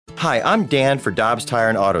Hi, I'm Dan for Dobbs Tire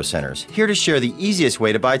and Auto Centers, here to share the easiest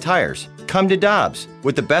way to buy tires. Come to Dobbs.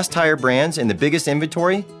 With the best tire brands and the biggest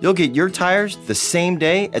inventory, you'll get your tires the same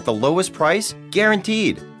day at the lowest price,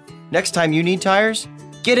 guaranteed. Next time you need tires,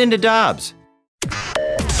 get into Dobbs.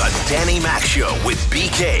 The Danny Mac Show with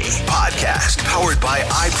BK podcast, powered by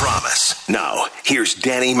I Promise. Now, here's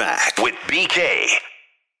Danny Mac with BK.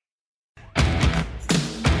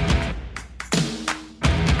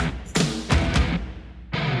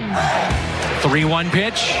 3-1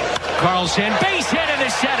 pitch. Carlson, base hit in the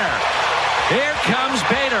center. Here comes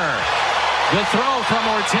Bader. The throw from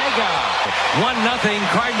Ortega. 1-0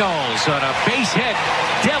 Cardinals on a base hit.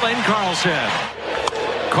 Dylan Carlson.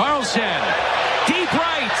 Carlson, deep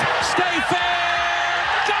right. Stay fair.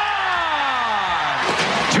 Gone!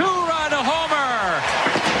 Two-run homer.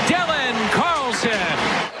 Dylan Carlson.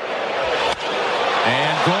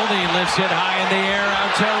 And Goldie lifts it high in the air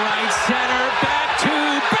out to right center.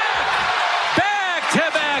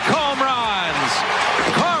 Back-to-back home runs.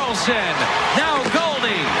 Carlson, now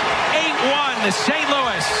Goldie. 8-1 St.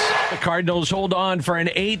 Louis. The Cardinals hold on for an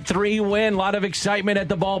 8-3 win. A lot of excitement at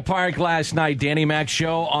the ballpark last night. Danny Mac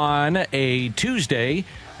Show on a Tuesday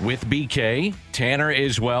with BK. Tanner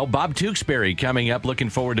as well. Bob Tewksbury coming up. Looking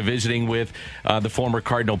forward to visiting with the former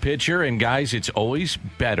Cardinal pitcher. And guys, it's always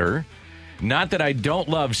better. Not that I don't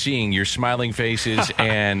love seeing your smiling faces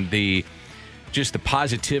and the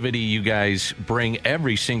positivity you guys bring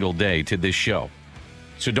every single day to this show.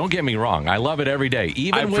 So don't get me wrong. I love it every day.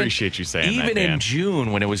 I appreciate you saying that, even in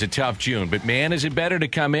June when it was a tough June. But, man, is it better to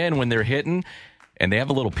come in when they're hitting? And they have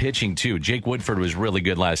a little pitching, too. Jake Woodford was really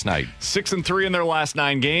good last night. 6-3 in their last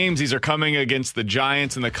 9 games. These are coming against the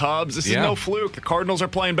Giants and the Cubs. This is no fluke. The Cardinals are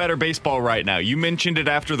playing better baseball right now. You mentioned it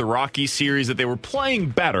after the Rockies series that they were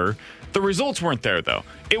playing better. The results weren't there, though.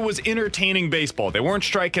 It was entertaining baseball. They weren't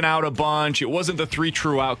striking out a bunch. It wasn't the 3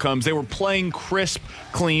 true outcomes. They were playing crisp,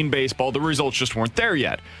 clean baseball. The results just weren't there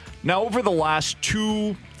yet. Now, over the last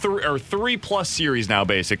 3+ series now,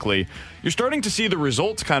 basically, you're starting to see the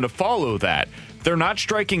results kind of follow that. They're not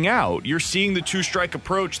striking out. You're seeing the 2-strike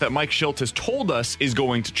approach that Mike Shildt has told us is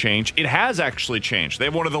going to change. It has actually changed. They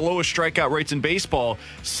have one of the lowest strikeout rates in baseball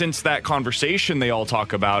since that conversation they all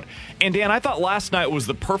talk about. And, Dan, I thought last night was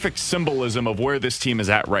the perfect symbolism of where this team is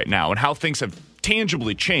at right now and how things have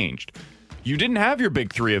tangibly changed. You didn't have your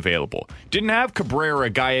big 3 available. Didn't have Cabrera,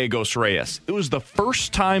 Gallegos, Reyes. It was the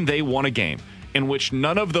first time they won a game in which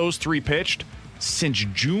none of those 3 pitched since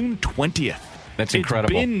June 20th. That's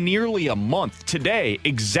incredible. It's been nearly a month. Today,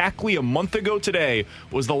 exactly a month ago today,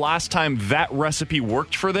 was the last time that recipe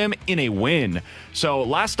worked for them in a win. So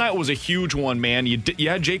last night was a huge one, man. You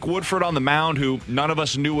had Jake Woodford on the mound, who none of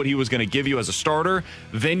us knew what he was going to give you as a starter.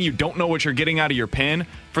 Then you don't know what you're getting out of your pen.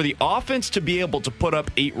 For the offense to be able to put up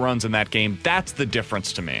 8 runs in that game, that's the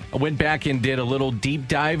difference to me. I went back and did a little deep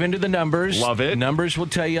dive into the numbers. Love it. Numbers will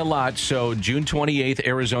tell you a lot. So June 28th,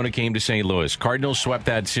 Arizona came to St. Louis. Cardinals swept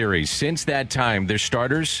that series. Since that time, their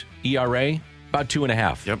starters, ERA, about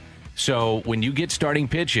 2.5. Yep. So when you get starting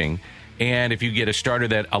pitching, and if you get a starter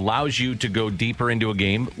that allows you to go deeper into a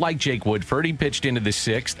game, like Jake Woodford, he pitched into the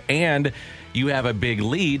 6th, and you have a big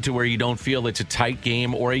lead to where you don't feel it's a tight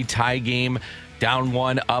game or a tie game, down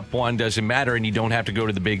 1, up 1, doesn't matter, and you don't have to go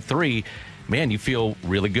to the big 3, man, you feel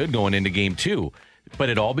really good going into game 2. But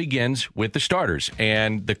it all begins with the starters,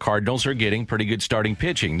 and the Cardinals are getting pretty good starting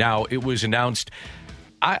pitching. Now, it was announced,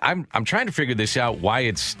 I'm trying to figure this out, why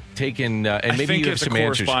it's taken, and maybe you have some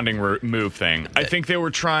answers. I think it's a corresponding move thing. I think they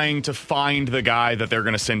were trying to find the guy that they're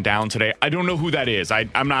going to send down today. I don't know who that is.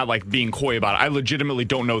 I'm not like being coy about it. I legitimately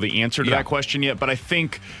don't know the answer to that question yet, but I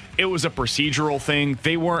think it was a procedural thing.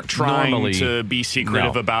 They weren't trying to be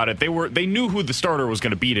secretive about it. They knew who the starter was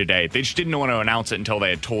going to be today. They just didn't want to announce it until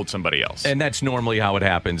they had told somebody else. And that's normally how it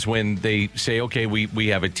happens when they say, okay, we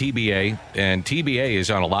have a TBA, and TBA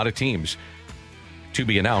is on a lot of teams. To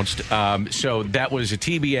be announced. So that was a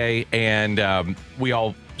TBA, and we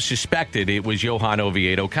all suspected it was Johan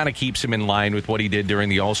Oviedo. Kind of keeps him in line with what he did during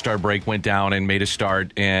the All-Star break, went down and made a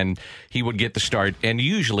start, and he would get the start. And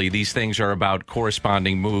usually these things are about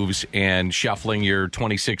corresponding moves and shuffling your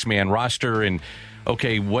 26-man roster and,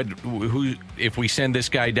 okay, who if we send this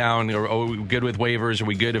guy down, or are we good with waivers? Are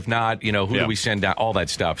we good if not? Who do we send down? All that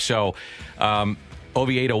stuff. So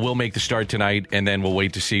Oviedo will make the start tonight, and then we'll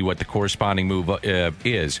wait to see what the corresponding move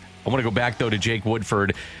is. I want to go back, though, to Jake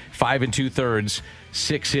Woodford. 5 2/3,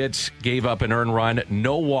 6 hits, gave up an earned run,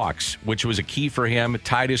 no walks, which was a key for him.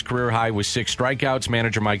 Tied his career high with 6 strikeouts.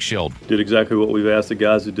 Manager Mike Shildt did exactly what we've asked the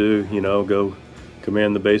guys to do. Go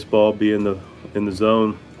command the baseball, be in the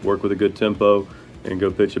zone, work with a good tempo, and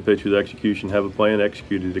go pitch a pitch with execution, have a plan,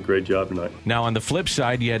 execute. Did a great job tonight. Now, on the flip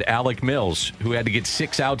side, you had Alec Mills, who had to get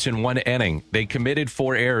 6 outs in 1 inning. They committed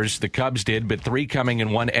 4 errors, the Cubs did, but 3 coming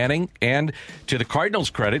in 1 inning. And to the Cardinals'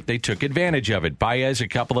 credit, they took advantage of it. Baez, a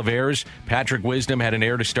couple of errors. Patrick Wisdom had an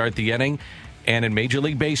error to start the inning. And in Major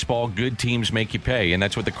League Baseball, good teams make you pay, and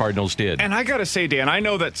that's what the Cardinals did. And I got to say, Dan, I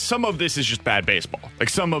know that some of this is just bad baseball. Like,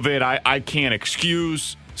 some of it I can't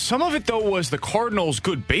excuse. Some of it, though, was the Cardinals'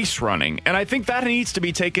 good base running, and I think that needs to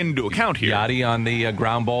be taken into account here. Yachty on the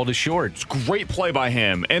ground ball to short. It's great play by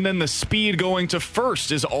him. And then the speed going to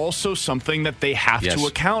first is also something that they have to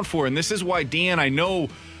account for. And this is why, Dan, I know,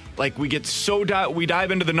 like, we get we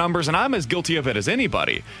dive into the numbers, and I'm as guilty of it as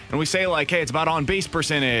anybody. And we say, like, hey, it's about on-base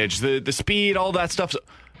percentage, the speed, all that stuff.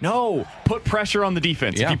 No, put pressure on the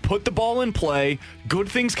defense. Yeah. If you put the ball in play, good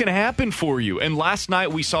things can happen for you. And last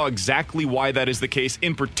night we saw exactly why that is the case,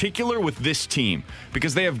 in particular with this team,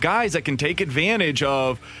 because they have guys that can take advantage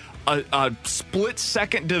of a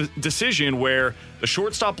split-second decision where the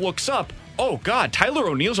shortstop looks up. Oh, God, Tyler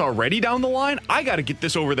O'Neill's already down the line? I got to get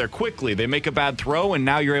this over there quickly. They make a bad throw, and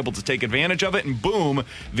now you're able to take advantage of it, and boom,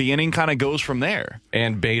 the inning kind of goes from there.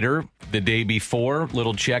 And Bader, the day before,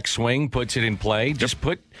 little check swing, puts it in play. Just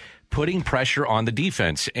putting pressure on the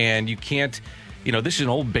defense. And you can't, this is an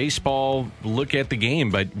old baseball look at the game,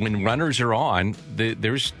 but when runners are on,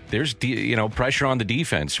 there's pressure on the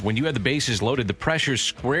defense. When you have the bases loaded, the pressure's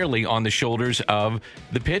squarely on the shoulders of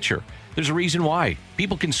the pitcher. There's a reason why.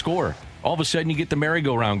 People can score. All of a sudden, you get the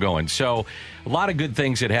merry-go-round going. So, a lot of good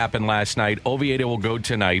things that happened last night. Oviedo will go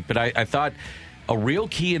tonight. But I thought a real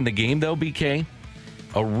key in the game, though, BK,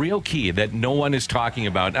 a real key that no one is talking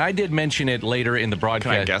about. And I did mention it later in the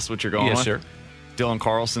broadcast. Can I guess what you're going with? Yes, sir. Dylan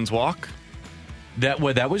Carlson's walk? That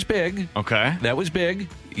was big. Okay. That was big,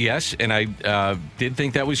 yes. And I did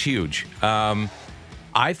think that was huge.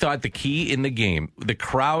 I thought the key in the game, the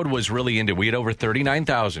crowd was really into it. We had over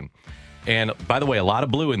 39,000. And, by the way, a lot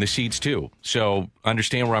of blue in the seats, too. So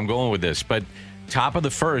understand where I'm going with this. But top of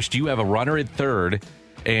the first, you have a runner at third,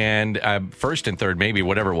 and first and third, maybe,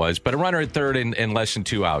 whatever it was. But a runner at third and less than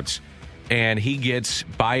 2 outs. And he gets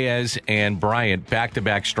Baez and Bryant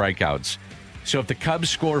back-to-back strikeouts. So if the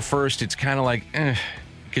Cubs score first, it's kind of like,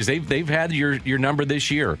 because they've had your number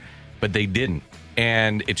this year, but they didn't.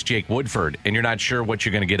 And it's Jake Woodford, and you're not sure what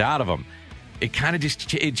you're going to get out of him. It kind of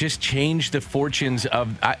just changed the fortunes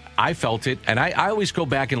of, I felt it. And I always go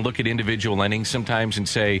back and look at individual innings sometimes and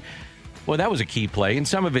say, well, that was a key play. And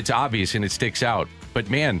some of it's obvious and it sticks out.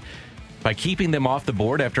 But, man, by keeping them off the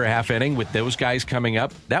board after a half inning with those guys coming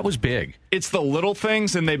up, that was big. It's the little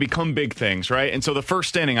things and they become big things, right? And so the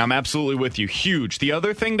first inning, I'm absolutely with you. Huge. The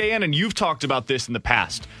other thing, Dan, and you've talked about this in the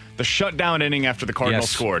past, the shutdown inning after the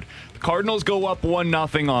Cardinals scored. The Cardinals go up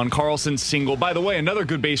 1-0 on Carlson's single. By the way, another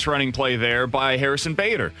good base running play there by Harrison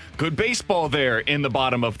Bader. Good baseball there in the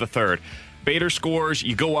bottom of the third. Bader scores,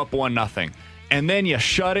 you go up 1-0. And then you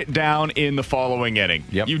shut it down in the following inning.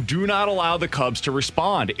 Yep. You do not allow the Cubs to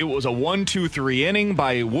respond. It was a 1-2-3 inning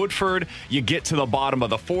by Woodford. You get to the bottom of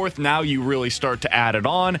the fourth. Now you really start to add it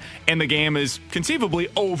on, and the game is conceivably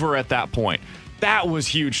over at that point. That was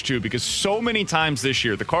huge, too, because so many times this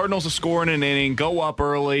year, the Cardinals will score in an inning, go up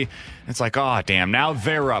early. It's like, oh, damn, now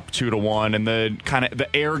they're up 2-1, and the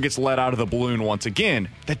air gets let out of the balloon once again.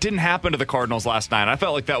 That didn't happen to the Cardinals last night. I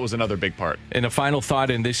felt like that was another big part. And a final thought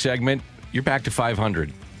in this segment, you're back to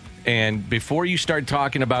 500. And before you start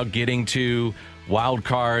talking about getting to wild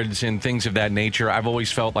cards and things of that nature, I've always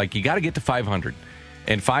felt like you got to get to 500.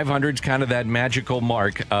 And 500 is kind of that magical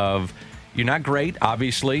mark of, you're not great,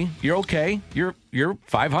 obviously. You're okay. You're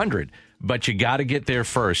 500. But you got to get there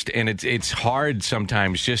first. And it's hard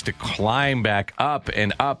sometimes just to climb back up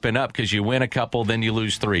and up and up, because you win a couple, then you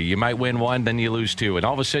lose 3. You might win 1, then you lose 2. And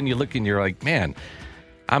all of a sudden you look and you're like, man,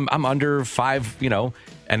 I'm under 5,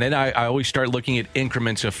 And then I always start looking at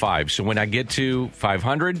increments of 5. So when I get to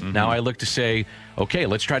 500, now I look to say, okay,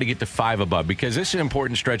 let's try to get to 5 above, because this is an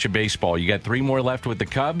important stretch of baseball. You got 3 more left with the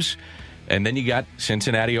Cubs, and then you got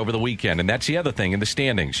Cincinnati over the weekend. And that's the other thing in the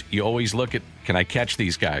standings. You always look at, can I catch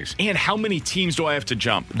these guys? And how many teams do I have to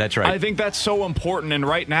jump? That's right. I think that's so important. And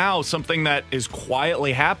right now, something that is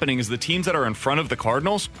quietly happening is the teams that are in front of the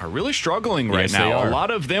Cardinals are really struggling right now. They are. A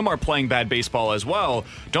lot of them are playing bad baseball as well.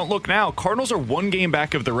 Don't look now. Cardinals are 1 game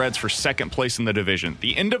back of the Reds for second place in the division.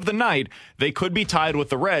 The end of the night, they could be tied with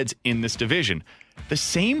the Reds in this division. The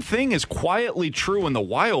same thing is quietly true in the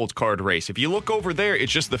wild card race. If you look over there,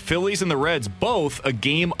 it's just the Phillies and the Reds, both a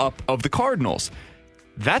game up of the Cardinals.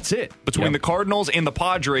 That's it between the Cardinals and the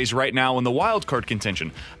Padres right now in the wild card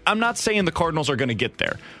contention. I'm not saying the Cardinals are going to get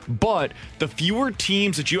there, but the fewer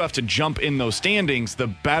teams that you have to jump in those standings, the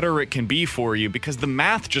better it can be for you because the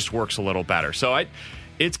math just works a little better. So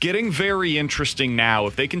it's getting very interesting now.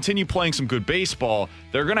 If they continue playing some good baseball,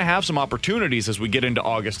 they're going to have some opportunities as we get into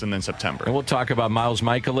August and then September. And we'll talk about Miles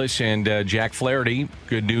Michaelis and Jack Flaherty.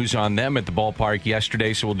 Good news on them at the ballpark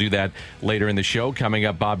yesterday, so we'll do that later in the show. Coming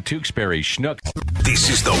up, Bob Tewksbury, Schnook.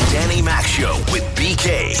 This is the Danny Mac Show with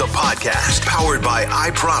BK, the podcast powered by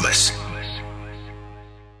I Promise.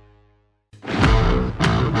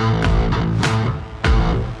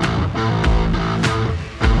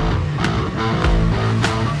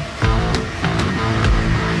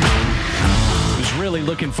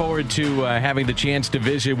 Looking forward to having the chance to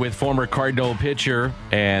visit with former Cardinal pitcher,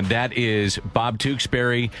 and that is Bob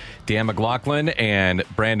Tewksbury, Dan McLaughlin, and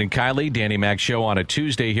Brandon Kiley. Danny Mac Show on a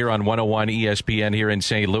Tuesday here on 101 ESPN here in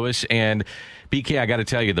St. Louis. And BK, I got to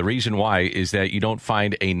tell you, the reason why is that you don't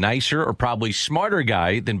find a nicer or probably smarter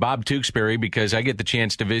guy than Bob Tewksbury, because I get the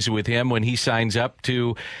chance to visit with him when he signs up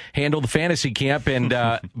to handle the fantasy camp. And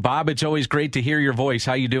Bob, it's always great to hear your voice.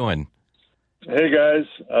 How you doing? Hey, guys.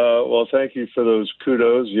 Well, thank you for those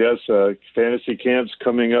kudos. Yes, fantasy camp's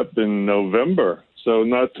coming up in November, so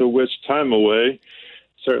not to wish time away.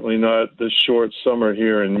 Certainly not this short summer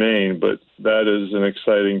here in Maine, but that is an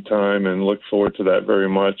exciting time and look forward to that very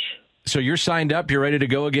much. So you're signed up. You're ready to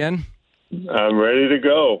go again? I'm ready to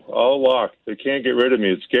go. All locked. They can't get rid of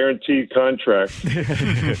me. It's guaranteed contract.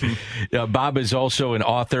 Bob is also an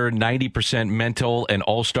author, 90% mental, and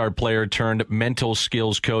all-star player turned mental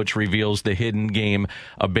skills coach, reveals the hidden game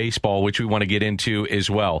of baseball, which we want to get into as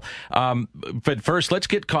well. But first, let's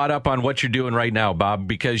get caught up on what you're doing right now, Bob,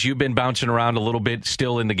 because you've been bouncing around a little bit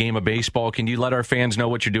still in the game of baseball. Can you let our fans know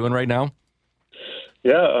what you're doing right now?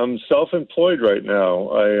 Yeah, I'm self-employed right now.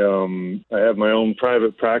 I have my own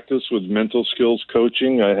private practice with mental skills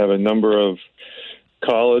coaching. I have a number of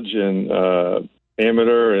college and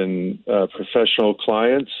amateur and professional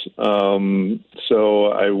clients. So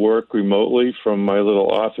I work remotely from my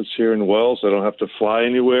little office here in Wells. I don't have to fly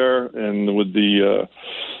anywhere. And with the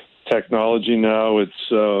technology now, it's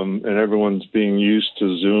and everyone's being used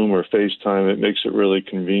to Zoom or FaceTime, it makes it really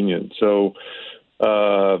convenient. So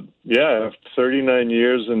yeah, 39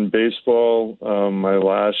 years in baseball. My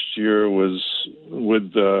last year was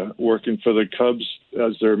with working for the Cubs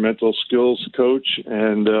as their mental skills coach,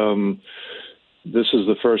 and this is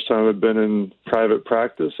the first time I've been in private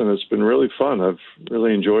practice, and it's been really fun. I've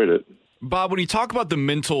really enjoyed it. Bob, when you talk about the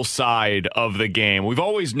mental side of the game, we've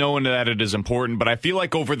always known that it is important, but I feel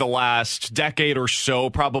like over the last decade or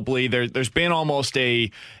so, probably there's been almost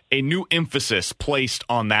a new emphasis placed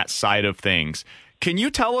on that side of things. Can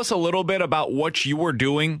you tell us a little bit about what you were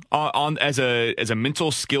doing on as a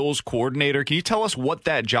mental skills coordinator? Can you tell us what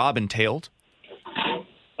that job entailed?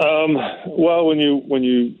 Well, when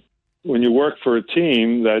you work for a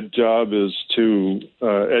team, that job is to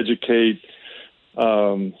educate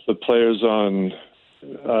the players on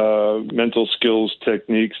mental skills,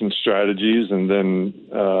 techniques, and strategies, and then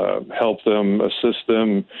help them, assist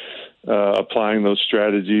them applying those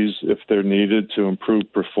strategies if they're needed to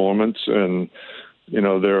improve performance. And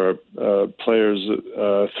there are players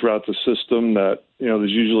throughout the system that,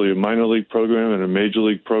 there's usually a minor league program and a major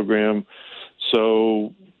league program.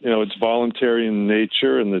 So, it's voluntary in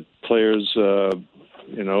nature, and the players,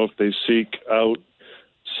 if they seek out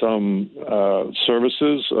some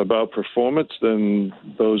services about performance, then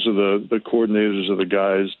those are the coordinators are the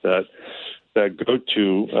guys that go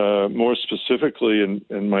to. More specifically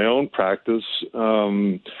in my own practice,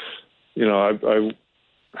 I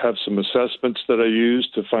have some assessments that I use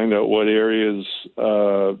to find out what areas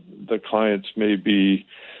the clients may be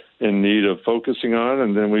in need of focusing on,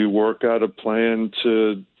 and then we work out a plan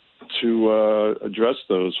to address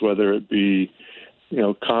those, whether it be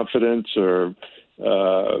confidence or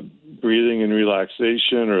breathing and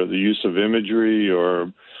relaxation, or the use of imagery,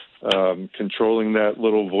 or controlling that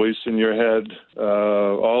little voice in your head,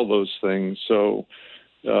 all those things. So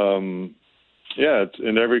yeah,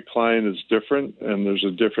 and every client is different, and there's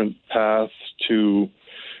a different path to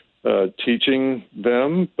teaching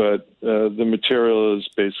them, but the material is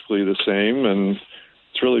basically the same, and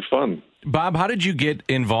it's really fun. Bob, how did you get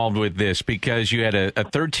involved with this? Because you had a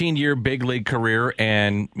 13-year big league career,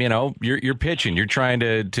 and you're pitching. You're trying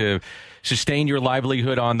to sustain your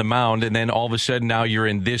livelihood on the mound, and then all of a sudden now you're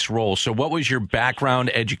in this role. So what was your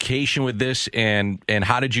background education with this, and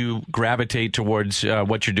how did you gravitate towards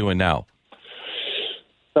what you're doing now?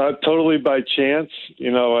 Totally by chance.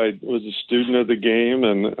 I was a student of the game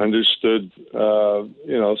and understood,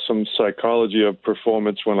 some psychology of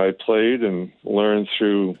performance when I played, and learned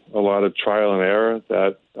through a lot of trial and error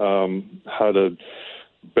that how to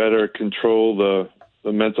better control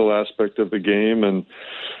the mental aspect of the game. And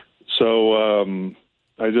so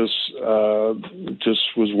I just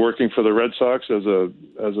was working for the Red Sox as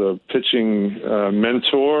a pitching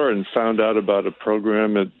mentor, and found out about a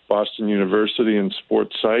program at Boston University in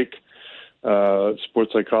sports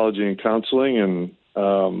psychology and counseling, and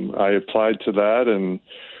I applied to that, and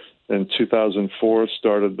in 2004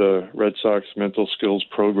 started the Red Sox mental skills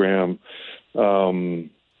program.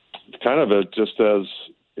 Just as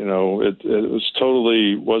it was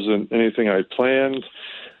totally wasn't anything I planned.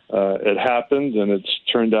 It happened, and it's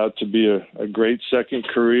turned out to be a great second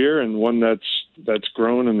career, and one that's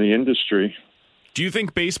grown in the industry. Do you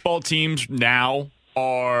think baseball teams now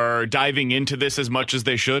are diving into this as much as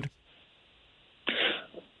they should?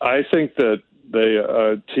 I think that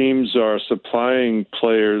teams are supplying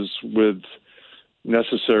players with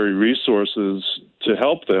necessary resources to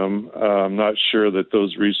help them. I'm not sure that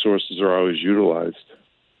those resources are always utilized.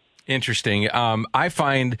 Interesting. I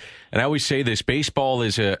find, and I always say this, baseball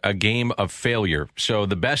is a game of failure. So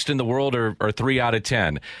the best in the world are 3 out of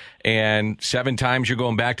 10. And 7 times you're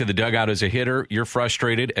going back to the dugout as a hitter. You're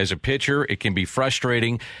frustrated. As a pitcher, it can be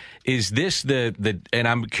frustrating. Is this and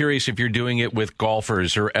I'm curious if you're doing it with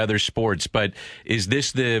golfers or other sports, but is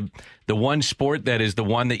this the one sport that is the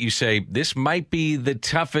one that you say, this might be the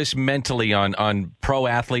toughest mentally on pro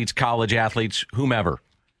athletes, college athletes, whomever?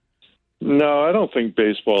 No, I don't think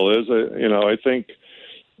baseball is. I think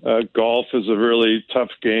golf is a really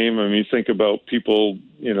tough game. I mean, you think about people,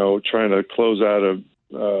 trying to close out a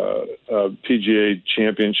PGA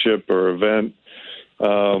championship or event.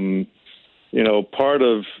 Part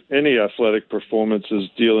of any athletic performance is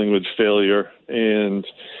dealing with failure, and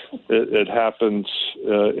it happens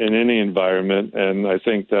in any environment. And I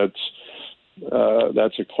think that's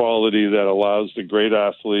a quality that allows the great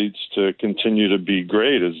athletes to continue to be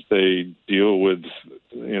great as they deal with,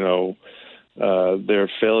 their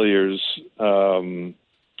failures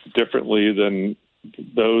differently than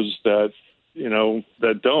those that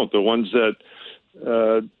don't. The ones that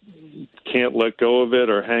can't let go of it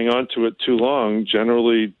or hang on to it too long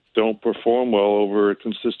generally don't perform well over a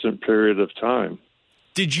consistent period of time.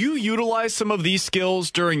 Did you utilize some of these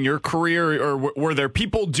skills during your career, or were there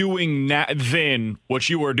people doing then what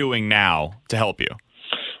you are doing now to help you?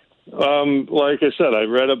 Like I said, I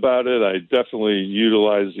read about it. I definitely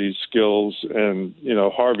utilized these skills. And,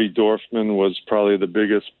 Harvey Dorfman was probably the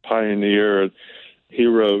biggest pioneer. He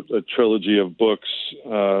wrote a trilogy of books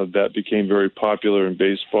that became very popular in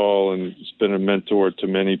baseball, and has been a mentor to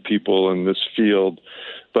many people in this field.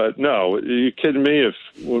 But no, are you kidding me? If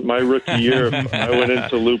my rookie year, if I went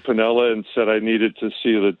into Lou Piniella and said I needed to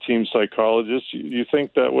see the team psychologist, you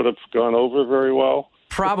think that would have gone over very well?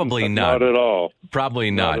 Probably not. Not at all.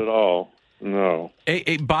 Probably not. Not at all. No.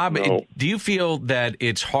 Hey, Bob, no. Do you feel that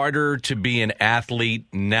it's harder to be an athlete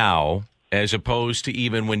now as opposed to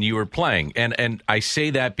even when you were playing? And I say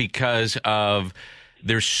that because of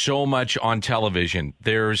there's so much on television.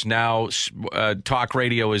 There's now talk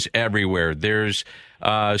radio is everywhere. There's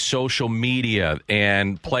social media,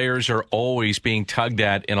 and players are always being tugged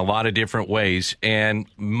at in a lot of different ways, and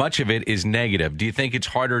much of it is negative. Do you think it's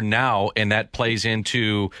harder now, and that plays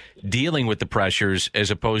into dealing with the pressures as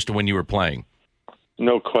opposed to when you were playing?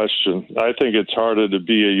 No question. I think it's harder to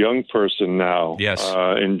be a young person now. Yes.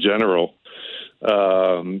 In general.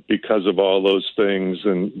 Because of all those things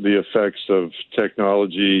and the effects of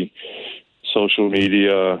technology, social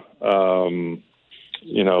media,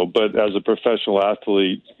 but as a professional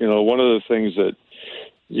athlete, one of the things that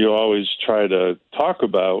you always try to talk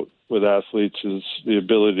about with athletes is the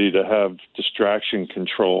ability to have distraction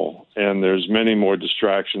control. And there's many more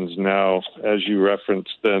distractions now, as you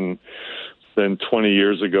referenced, than 20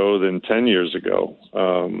 years ago, than 10 years ago.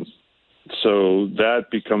 So that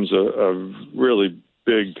becomes a really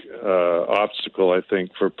big obstacle, I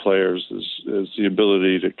think, for players is the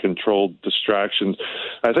ability to control distractions.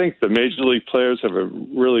 I think the major league players have a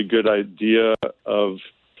really good idea of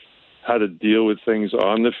how to deal with things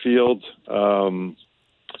on the field,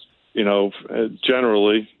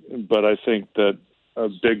 generally. But I think that a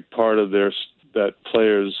big part of that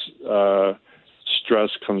players' stress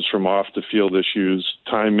comes from off-the-field issues,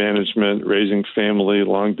 time management, raising family,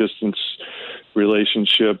 long-distance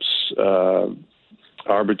relationships,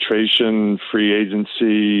 arbitration, free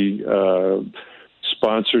agency,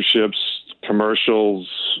 sponsorships, commercials,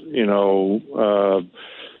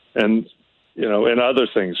 and and other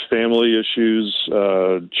things, family issues,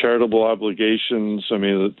 charitable obligations. I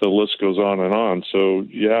mean, the list goes on and on. So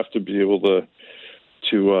you have to be able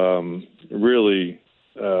to really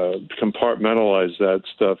compartmentalize that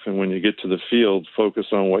stuff. And when you get to the field, focus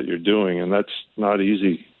on what you're doing. And that's not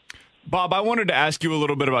easy. Bob, I wanted to ask you a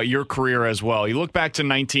little bit about your career as well. You look back to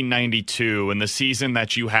 1992 and the season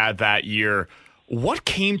that you had that year. What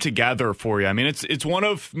came together for you? I mean, it's one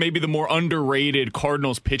of maybe the more underrated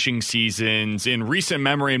Cardinals pitching seasons in recent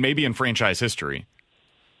memory and maybe in franchise history.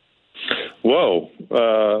 Whoa.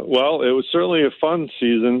 Well, it was certainly a fun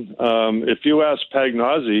season. If you ask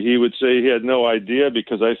Pagnozzi, he would say he had no idea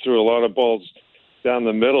because I threw a lot of balls down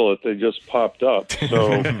the middle that they just popped up.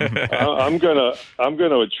 So I'm gonna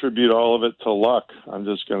attribute all of it to luck.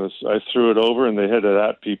 I threw it over and they hit it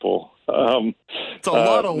at people. It's a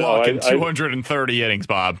lot of luck in 230 innings,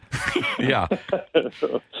 Bob. Yeah.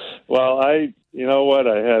 Well, you know what?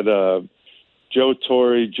 I had Joe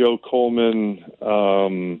Torre, Joe Coleman,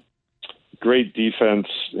 great defense,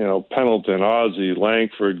 Pendleton, Ozzie,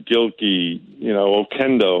 Langford, Gilkey,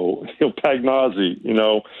 Okendo, Pagnozzi,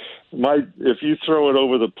 if you throw it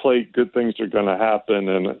over the plate, good things are going to happen.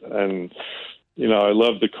 And I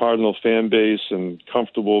love the Cardinal fan base and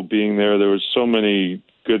comfortable being there. There was so many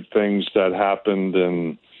good things that happened,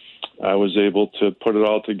 and I was able to put it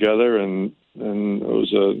all together, and it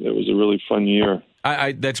was a really fun year.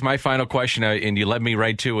 That's my final question, and you led me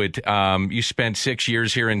right to it. You spent 6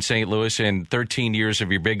 years here in St. Louis and 13 years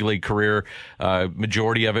of your big league career,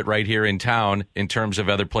 majority of it right here in town in terms of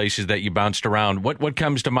other places that you bounced around. What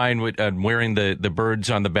comes to mind with wearing the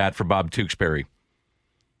birds on the bat for Bob Tewksbury?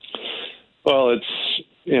 Well, it's,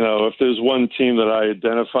 if there's one team that I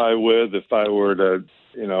identify with, if I were to,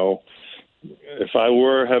 if I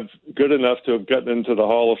were good enough to have gotten into the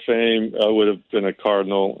Hall of Fame, I would have been a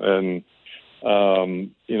Cardinal. And,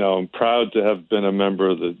 I'm proud to have been a member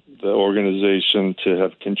of the organization, to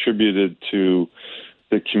have contributed to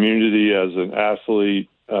the community as an athlete.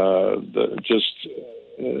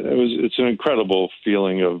 It's an incredible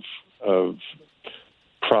feeling of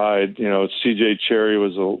pride. C.J. Cherry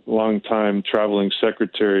was a longtime traveling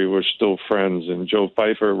secretary. We're still friends. And Joe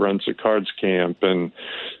Pfeiffer runs a cards camp. And,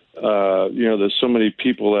 there's so many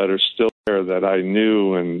people that are still there that I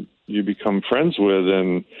knew and you become friends with.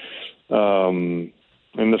 And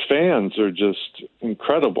the fans are just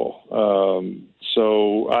incredible.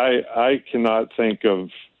 So I cannot think of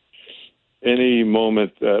any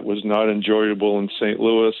moment that was not enjoyable in St.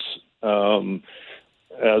 Louis.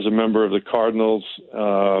 As a member of the Cardinals,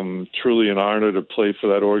 truly an honor to play for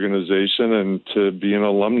that organization and to be an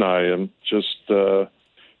alumni. And it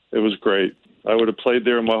was great. I would have played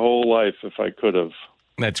there my whole life if I could have.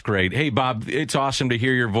 That's great. Hey, Bob, it's awesome to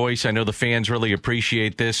hear your voice. I know the fans really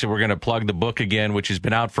appreciate this, and we're going to plug the book again, which has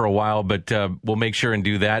been out for a while, but we'll make sure and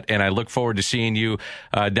do that. And I look forward to seeing you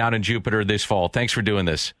down in Jupiter this fall. Thanks for doing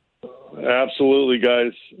this. Absolutely,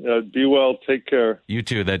 guys. Be well. Take care. You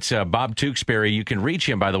too. That's Bob Tewksbury. You can reach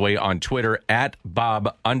him, by the way, on Twitter at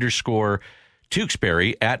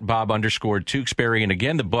Bob_Tewksbury, at Bob_Tewksbury. And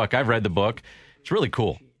again, the book, I've read the book. It's really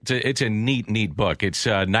cool. It's a neat book. It's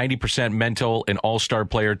 90% mental, an all-star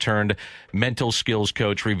player turned mental skills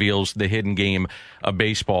coach reveals the hidden game of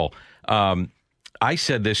baseball. I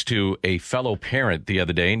said this to a fellow parent the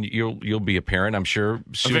other day, and you'll be a parent, I'm sure,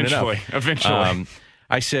 soon enough. Eventually.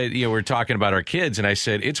 I said, we're talking about our kids, and I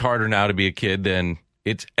said, it's harder now to be a kid than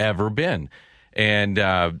it's ever been. And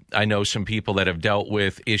I know some people that have dealt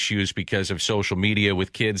with issues because of social media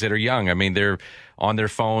with kids that are young. I mean, they're on their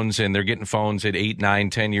phones and they're getting phones at 8,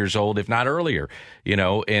 9, 10 years old, if not earlier,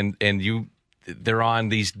 and they're on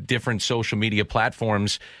these different social media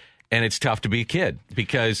platforms, and it's tough to be a kid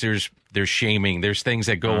because there's shaming, there's things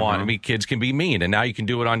that go on. I mean, kids can be mean, and now you can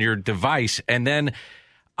do it on your device. And then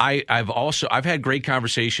I've had great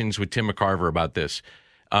conversations with Tim McCarver about this.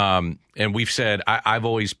 And we've said, I've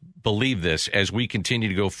always believed this as we continue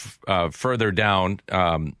to go further down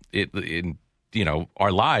in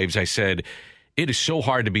our lives. I said, it is so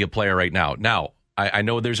hard to be a player right now. Now, I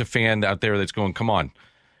know there's a fan out there that's going, come on,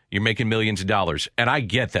 you're making millions of dollars. And I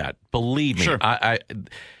get that. Believe me, sure. I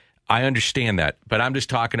understand that. But I'm just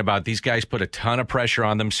talking about these guys put a ton of pressure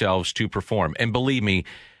on themselves to perform. And believe me,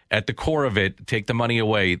 at the core of it, take the money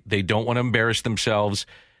away. They don't want to embarrass themselves.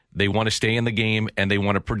 They want to stay in the game, and they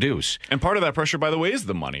want to produce. And part of that pressure, by the way, is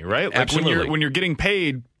the money, right? Like Absolutely. When you're getting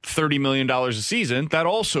paid $30 million a season, that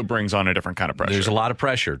also brings on a different kind of pressure. There's a lot of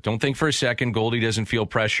pressure. Don't think for a second Goldie doesn't feel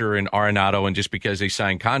pressure in Arenado, and just because they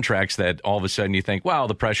sign contracts that all of a sudden you think, wow,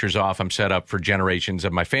 the pressure's off. I'm set up for generations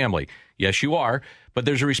of my family. Yes, you are, but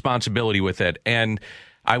there's a responsibility with it. And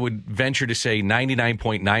I would venture to say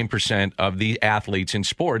 99.9% of the athletes in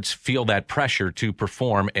sports feel that pressure to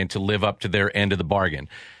perform and to live up to their end of the bargain.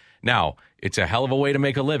 Now, it's a hell of a way to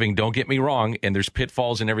make a living, don't get me wrong, and there's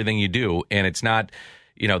pitfalls in everything you do, and it's not,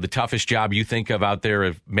 the toughest job you think of out there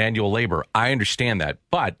of manual labor. I understand that,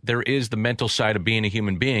 but there is the mental side of being a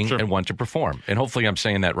human being and want to perform, and hopefully I'm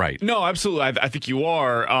saying that right. No, absolutely. I think you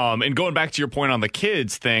are. And going back to your point on the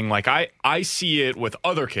kids thing, like I see it with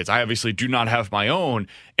other kids. I obviously do not have my own,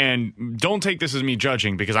 and don't take this as me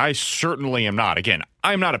judging because I certainly am not. Again,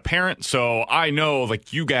 I'm not a parent, so I know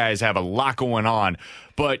like you guys have a lot going on.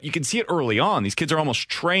 But you can see it early on. These kids are almost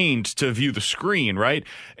trained to view the screen, right?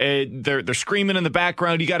 They're screaming in the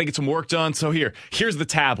background. You got to get some work done. So here's the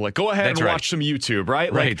tablet. Go ahead and watch some YouTube,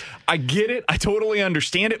 right? Right. Like, I get it. I totally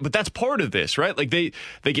understand it. But that's part of this, right? Like they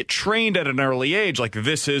get trained at an early age. Like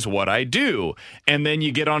this is what I do. And then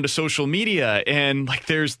you get onto social media, and like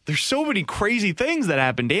there's so many crazy things that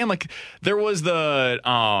happen, Dan. Like there was the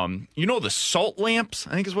the salt lamps,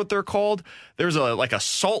 I think is what they're called. There's a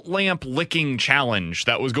salt lamp licking challenge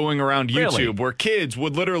that was going around YouTube where kids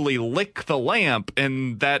would literally lick the lamp,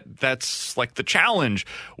 and that's like the challenge.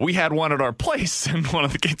 We had one at our place, and one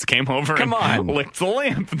of the kids came over and licked the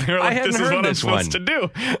lamp. And they were like, "This is what I'm supposed to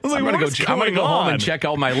do." I was like, I'm gonna go home and check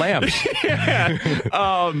all my lamps.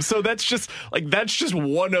 So that's just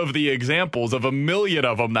one of the examples of a million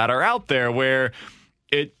of them that are out there where.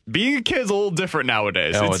 Being a kid is a little different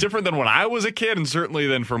nowadays. It's different than when I was a kid and certainly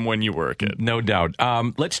than from when you were a kid. No doubt.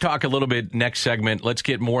 Let's talk a little bit next segment. Let's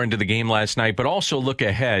get more into the game last night, but also look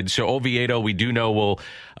ahead. So Oviedo, we do know will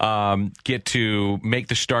get to make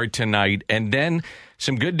the start tonight. And then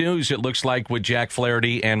some good news, it looks like, with Jack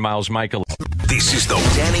Flaherty and Miles Michael. This is the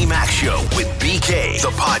Danny Mac Show with BK,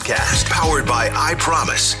 the podcast powered by I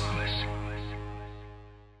Promise.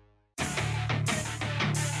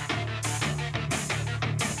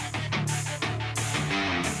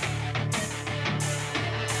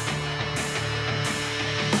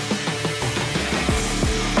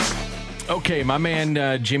 Okay, my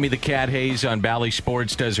man Jimmy the Cat Hayes on Bally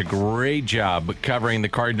Sports does a great job covering the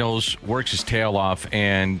Cardinals, works his tail off,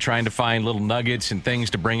 and trying to find little nuggets and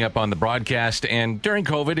things to bring up on the broadcast. And during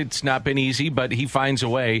COVID, it's not been easy, but he finds a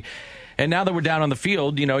way. And now that we're down on the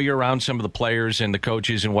field, you're around some of the players and the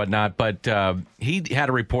coaches and whatnot. But he had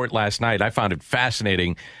a report last night. I found it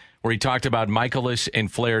fascinating where he talked about Michaelis and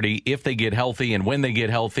Flaherty, if they get healthy and when they get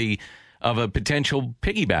healthy, of a potential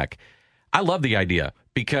piggyback. I love the idea.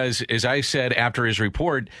 Because, as I said after his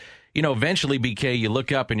report, eventually, BK, you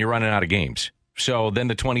look up and you're running out of games. So then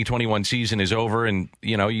the 2021 season is over and,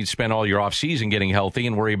 you spend all your offseason getting healthy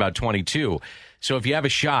and worry about 22. So if you have a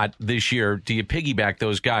shot this year, do you piggyback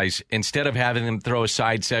those guys instead of having them throw a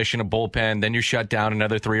side session, a bullpen, then you're shut down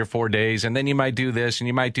another 3 or 4 days, and then you might do this and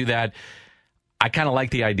you might do that? I kind of like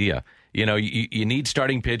the idea. You need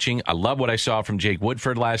starting pitching. I love what I saw from Jake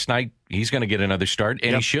Woodford last night. He's going to get another start,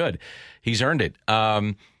 and he should. He's earned it.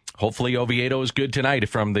 Hopefully Oviedo is good tonight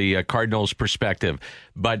from the Cardinals' perspective.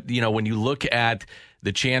 But, when you look at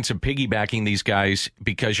the chance of piggybacking these guys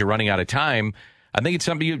because you're running out of time, I think it's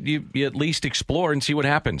something you at least explore and see what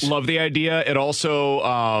happens. Love the idea. It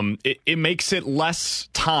also it makes it less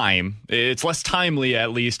time. It's less timely,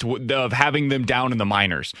 at least, of having them down in the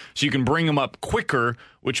minors. So you can bring them up quicker,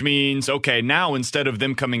 which means, okay, now instead of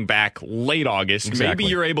them coming back late August, maybe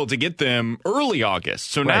you're able to get them early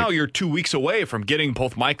August. So now you're 2 weeks away from getting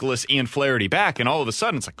both Michaelis and Flaherty back, and all of a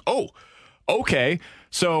sudden it's like, oh, okay.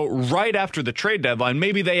 So right after the trade deadline,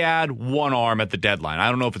 maybe they add one arm at the deadline. I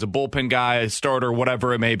don't know if it's a bullpen guy, a starter,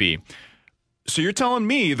 whatever it may be. So you're telling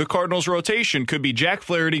me the Cardinals' rotation could be Jack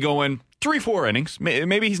Flaherty going 3-4 innings.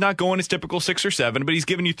 Maybe he's not going his typical 6 or 7, but he's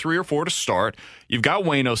giving you 3 or 4 to start. You've got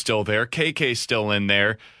Waino still there. KK's still in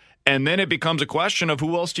there. And then it becomes a question of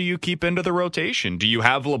who else do you keep into the rotation? Do you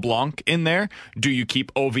have LeBlanc in there? Do you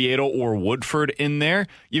keep Oviedo or Woodford in there?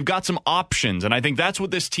 You've got some options, and I think that's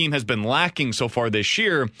what this team has been lacking so far this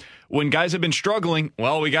year. When guys have been struggling,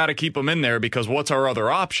 well, we got to keep them in there because what's our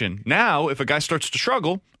other option? Now, if a guy starts to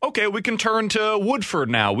struggle, okay, we can turn to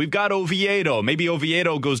Woodford now. We've got Oviedo. Maybe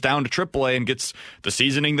Oviedo goes down to AAA and gets the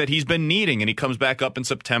seasoning that he's been needing, and he comes back up in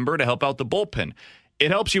September to help out the bullpen. It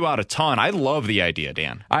helps you out a ton. I love the idea,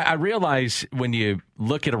 Dan. I realize when you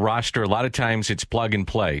look at a roster, a lot of times it's plug and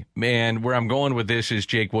play. And where I'm going with this is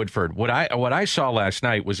Jake Woodford. What I saw last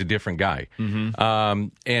night was a different guy. Mm-hmm.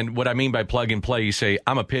 And what I mean by plug and play, you say,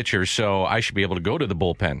 I'm a pitcher, so I should be able to go to the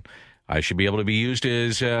bullpen. I should be able to be used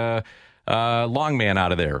as a long man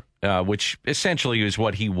out of there, which essentially is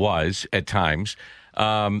what he was at times.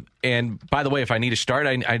 And by the way, if I need a start,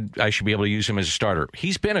 I should be able to use him as a starter.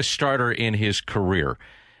 He's been a starter in his career.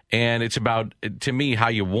 And it's about, to me, how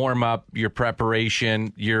you warm up, your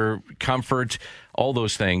preparation, your comfort, all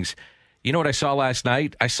those things. You know what I saw last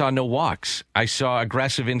night? I saw no walks. I saw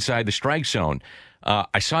aggressive inside the strike zone.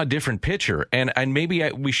 I saw a different pitcher, and maybe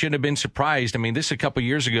we shouldn't have been surprised. I mean, this a couple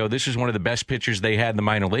years ago, this is one of the best pitchers they had in the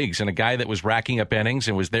minor leagues, and a guy that was racking up innings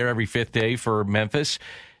and was there every fifth day for Memphis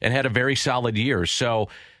and had a very solid year. So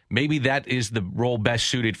maybe that is the role best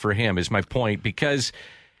suited for him, is my point, because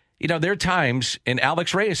there are times, and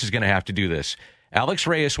Alex Reyes is going to have to do this. Alex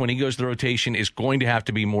Reyes, when he goes to the rotation, is going to have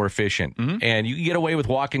to be more efficient. Mm-hmm. And you can get away with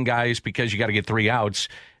walking guys because you got to get 3 outs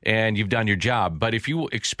and you've done your job. But if you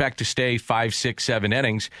expect to stay 5, 6, 7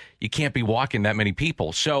 innings, you can't be walking that many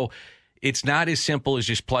people. So it's not as simple as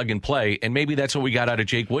just plug and play. And maybe that's what we got out of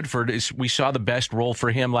Jake Woodford, is we saw the best role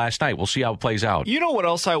for him last night. We'll see how it plays out. You know what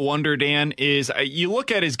else I wonder, Dan, is you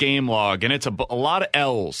look at his game log, and it's a lot of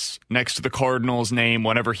L's next to the Cardinals' name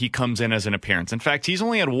whenever he comes in as an appearance. In fact, he's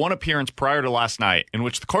only had 1 appearance prior to last night in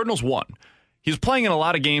which the Cardinals won. He was playing in a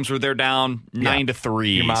lot of games where they're down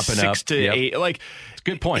 9-3, You're mopping 6-8. Like, it's a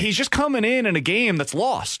good point. He's just coming in a game that's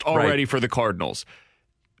lost already for the Cardinals.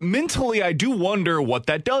 Mentally, I do wonder what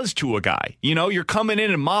that does to a guy. You're coming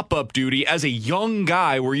in mop-up duty as a young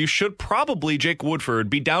guy where you should probably, Jake Woodford,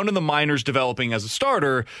 be down in the minors developing as a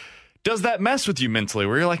starter. Does that mess with you mentally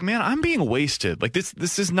where you're like, man, I'm being wasted? Like,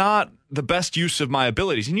 this is not the best use of my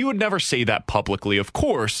abilities. And you would never say that publicly, of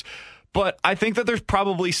course. But I think that there's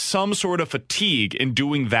probably some sort of fatigue in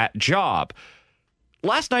doing that job.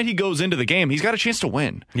 Last night he goes into the game, he's got a chance to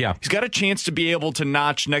win. Yeah. He's got a chance to be able to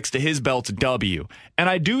notch next to his belt a W. And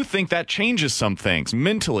I do think that changes some things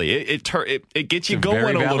mentally. It gets you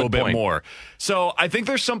going a little bit more. So I think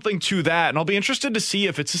there's something to that, and I'll be interested to see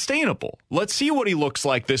if it's sustainable. Let's see what he looks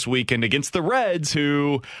like this weekend against the Reds,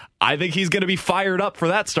 who I think he's going to be fired up for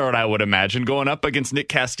that start, I would imagine, going up against Nick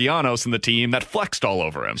Castellanos and the team that flexed all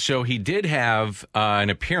over him. So he did have an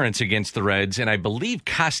appearance against the Reds, and I believe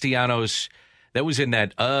Castellanos... That was in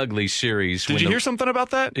that ugly series. Did you hear something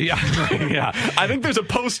about that? Yeah. Yeah. I think there's a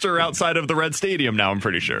poster outside of the Red Stadium now, I'm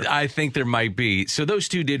pretty sure. I think there might be. So those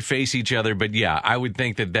two did face each other, but yeah, I would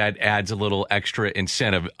think that adds a little extra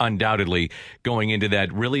incentive, undoubtedly, going into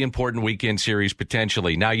that really important weekend series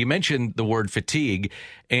potentially. Now, you mentioned the word fatigue,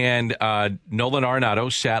 and Nolan Arenado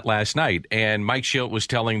sat last night, and Mike Schilt was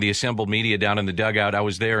telling the assembled media down in the dugout, I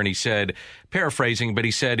was there, and he said, paraphrasing, but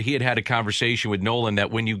he said he had a conversation with Nolan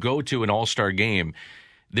that when you go to an all-star game,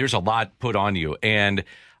 there's a lot put on you. And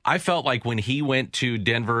I felt like when he went to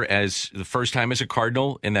Denver as the first time as a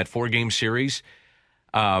Cardinal in that 4-game series,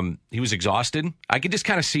 he was exhausted. I could just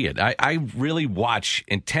kind of see it. I really watch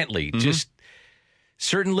intently, just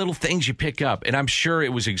certain little things you pick up. And I'm sure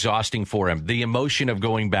it was exhausting for him. The emotion of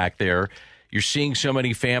going back there. You're seeing so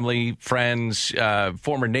many family, friends,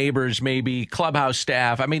 former neighbors, maybe, clubhouse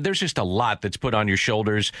staff. I mean, there's just a lot that's put on your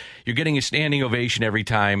shoulders. You're getting a standing ovation every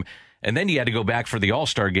time. And then you had to go back for the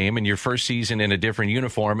All-Star game in your first season in a different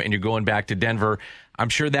uniform, and you're going back to Denver. I'm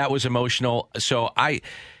sure that was emotional. So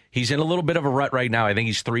he's in a little bit of a rut right now. I think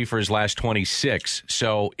he's 3 for his last 26.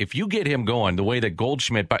 So if you get him going the way that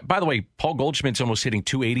Goldschmidt, by the way, Paul Goldschmidt's almost hitting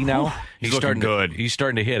 280 now. He's looking good. He's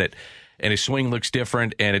starting to hit it. And his swing looks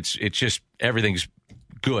different, and it's just everything's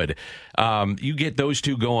good. You get those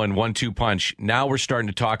two going, 1-2 punch. Now we're starting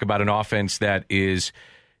to talk about an offense that is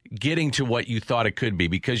getting to what you thought it could be,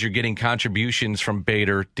 because you're getting contributions from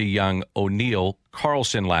Bader, DeYoung, O'Neill,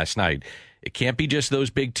 Carlson last night. It can't be just those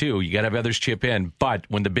big two. You got to have others chip in. But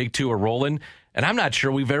when the big two are rolling, and I'm not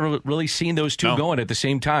sure we've ever really seen those two going at the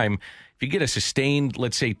same time. If you get a sustained,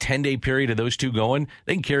 let's say, 10-day period of those two going,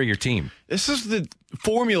 they can carry your team. This is the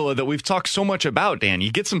formula that we've talked so much about, Dan.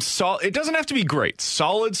 You get some solid, it doesn't have to be great,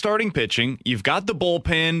 solid starting pitching. You've got the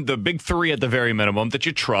bullpen, the big three at the very minimum that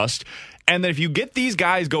you trust. And then if you get these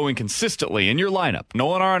guys going consistently in your lineup,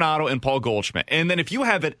 Nolan Arenado and Paul Goldschmidt, and then if you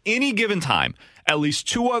have at any given time at least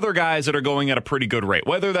 2 other guys that are going at a pretty good rate,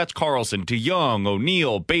 whether that's Carlson, DeYoung,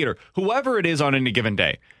 O'Neill, Bader, whoever it is on any given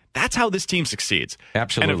day, that's how this team succeeds.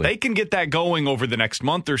 Absolutely. And if they can get that going over the next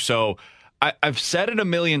month or so, I've said it a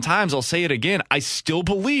million times, I'll say it again, I still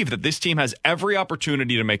believe that this team has every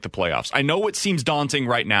opportunity to make the playoffs. I know it seems daunting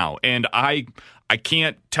right now, and I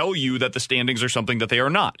can't tell you that the standings are something that they are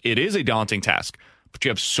not. It is a daunting task. But you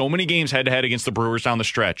have so many games head-to-head against the Brewers down the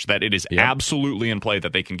stretch that it is absolutely in play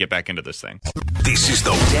that they can get back into this thing. This is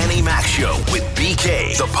the Danny Mac Show with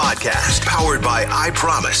BK, the podcast powered by I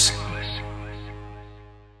Promise.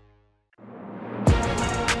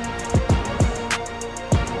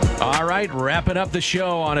 All right. right, wrapping up the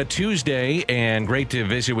show on a Tuesday, and great to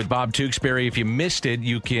visit with Bob Tewksbury. If you missed it,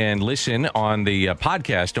 you can listen on the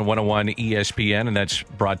podcast on 101 ESPN, and that's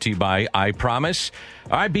brought to you by I Promise.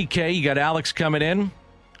 All right, BK, you got Alex coming in.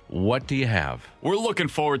 What do you have? We're looking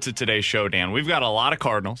forward to today's show, Dan. We've got a lot of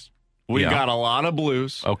Cardinals. We've got a lot of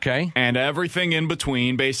Blues. Okay. And everything in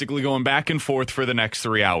between, basically going back and forth for the next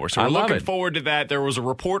 3 hours. So we're looking forward to that. There was a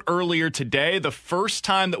report earlier today, the first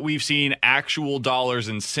time that we've seen actual dollars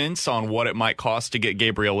and cents on what it might cost to get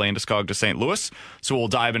Gabriel Landeskog to St. Louis. So we'll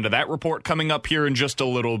dive into that report coming up here in just a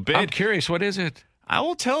little bit. I'm curious, what is it? I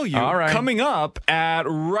will tell you coming up at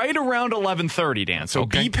right around 11:30, Dan. So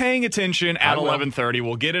be paying attention at 11:30.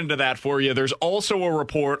 We'll get into that for you. There's also a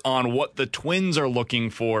report on what the Twins are looking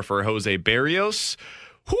for Jose Berrios.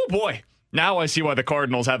 Oh, boy. Now I see why the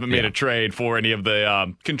Cardinals haven't made a trade for any of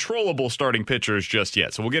the controllable starting pitchers just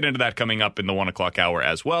yet. So we'll get into that coming up in the 1 o'clock hour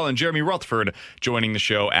as well. And Jeremy Rutherford joining the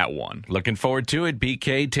show at 1. Looking forward to it.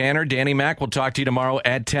 BK, Tanner, Danny Mac. We'll talk to you tomorrow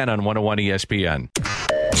at 10 on 101 ESPN.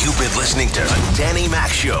 You've been listening to The Danny Mac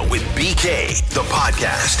Show with BK, the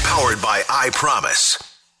podcast powered by I Promise.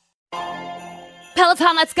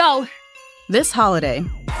 Peloton, let's go. This holiday,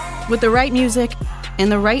 with the right music and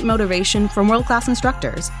the right motivation from world-class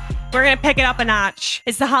instructors, we're going to pick it up a notch.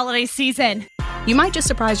 It's the holiday season. You might just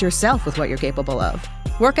surprise yourself with what you're capable of.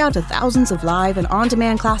 Work out to thousands of live and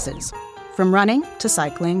on-demand classes, from running to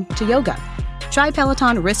cycling to yoga. Try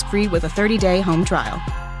Peloton risk-free with a 30-day home trial.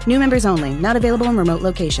 New members only, not available in remote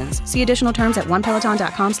locations. See additional terms at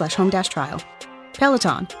onepeloton.com/home-trial.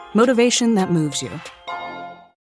 Peloton, motivation that moves you.